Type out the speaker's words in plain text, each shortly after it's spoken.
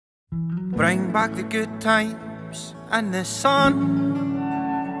Bring back the good times and the sun,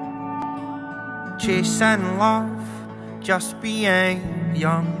 chasing love, just being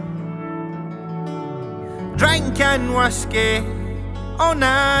young, drinking whiskey all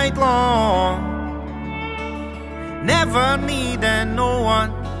night long, never needing no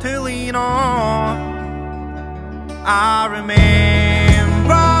one to lean on. I remember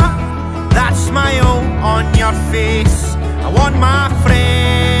that smile on your face. I want my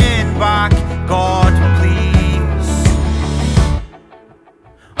friend back, God please.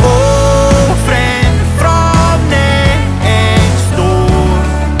 Oh, friend from next door,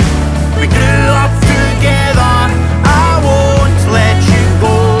 we grew up together, I won't let you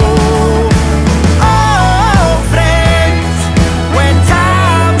go. Oh, friend, when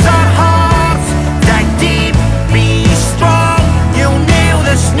times are hard, dig deep, be strong, you'll nail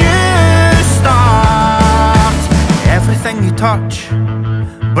this new start. Everything you touch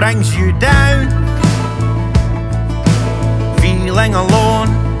brings you down. Feeling alone,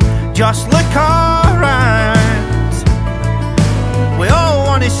 just look around. We all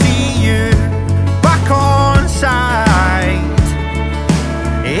want to see you back on side.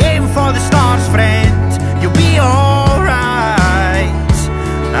 Aim for the stars, friend, you'll be alright.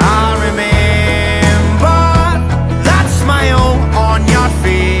 I remember that smile on your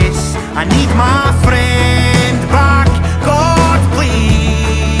face. I need my friend back, God please.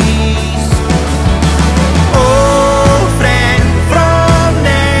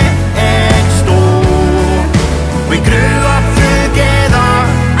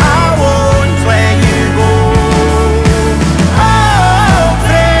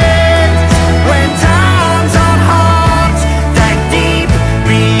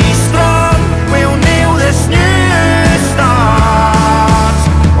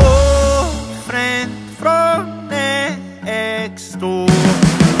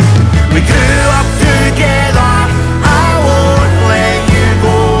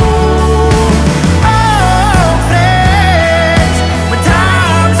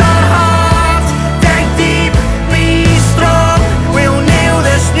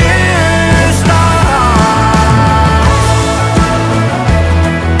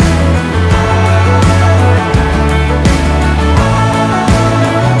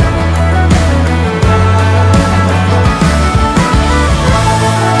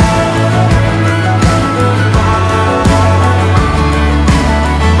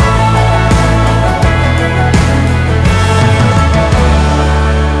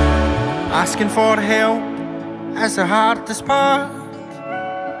 Asking for help is the hardest part.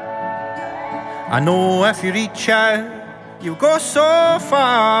 I know if you reach out, you'll go so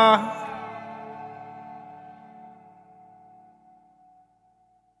far.